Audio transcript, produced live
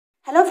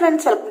Hello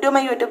friends, welcome to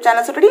my YouTube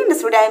channel. So today in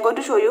this video I am going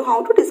to show you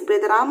how to display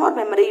the RAM or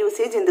memory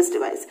usage in this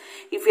device.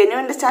 If you are new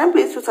in this channel,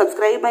 please do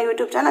subscribe my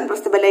YouTube channel and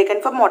press the bell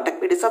icon for more tech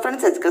videos. So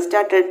friends, let's get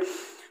started.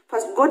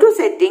 First go to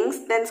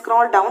settings, then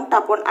scroll down,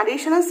 tap on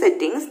additional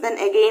settings, then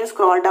again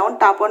scroll down,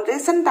 tap on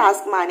recent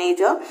task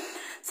manager.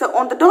 So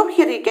on the top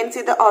here you can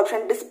see the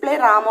option display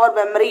RAM or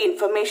memory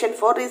information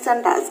for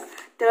recent tasks.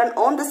 Turn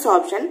on this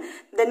option,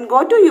 then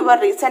go to your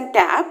recent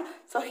tab.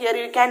 So here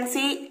you can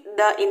see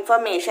the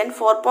information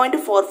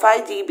 4.45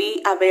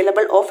 GB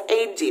available of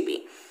 8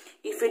 GB.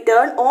 If you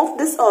turn off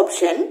this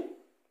option,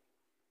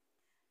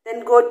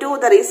 then go to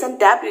the recent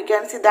tab, you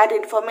can see that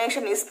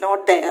information is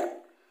not there.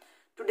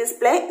 To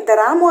display the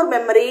RAM or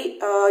memory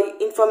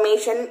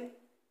information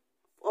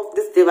of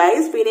this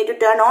device, we need to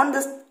turn on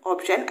this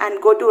option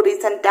and go to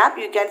recent tab.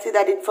 You can see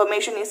that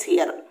information is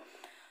here.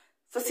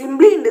 So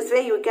simply in this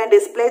way you can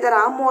display the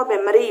RAM or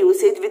memory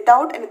usage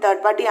without any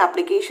third-party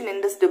application in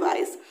this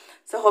device.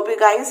 So hope you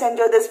guys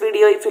enjoyed this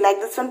video. If you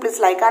like this one, please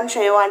like and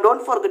share, and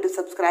don't forget to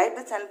subscribe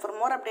this channel for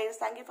more updates.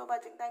 Thank you for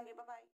watching. Thank you. Bye bye.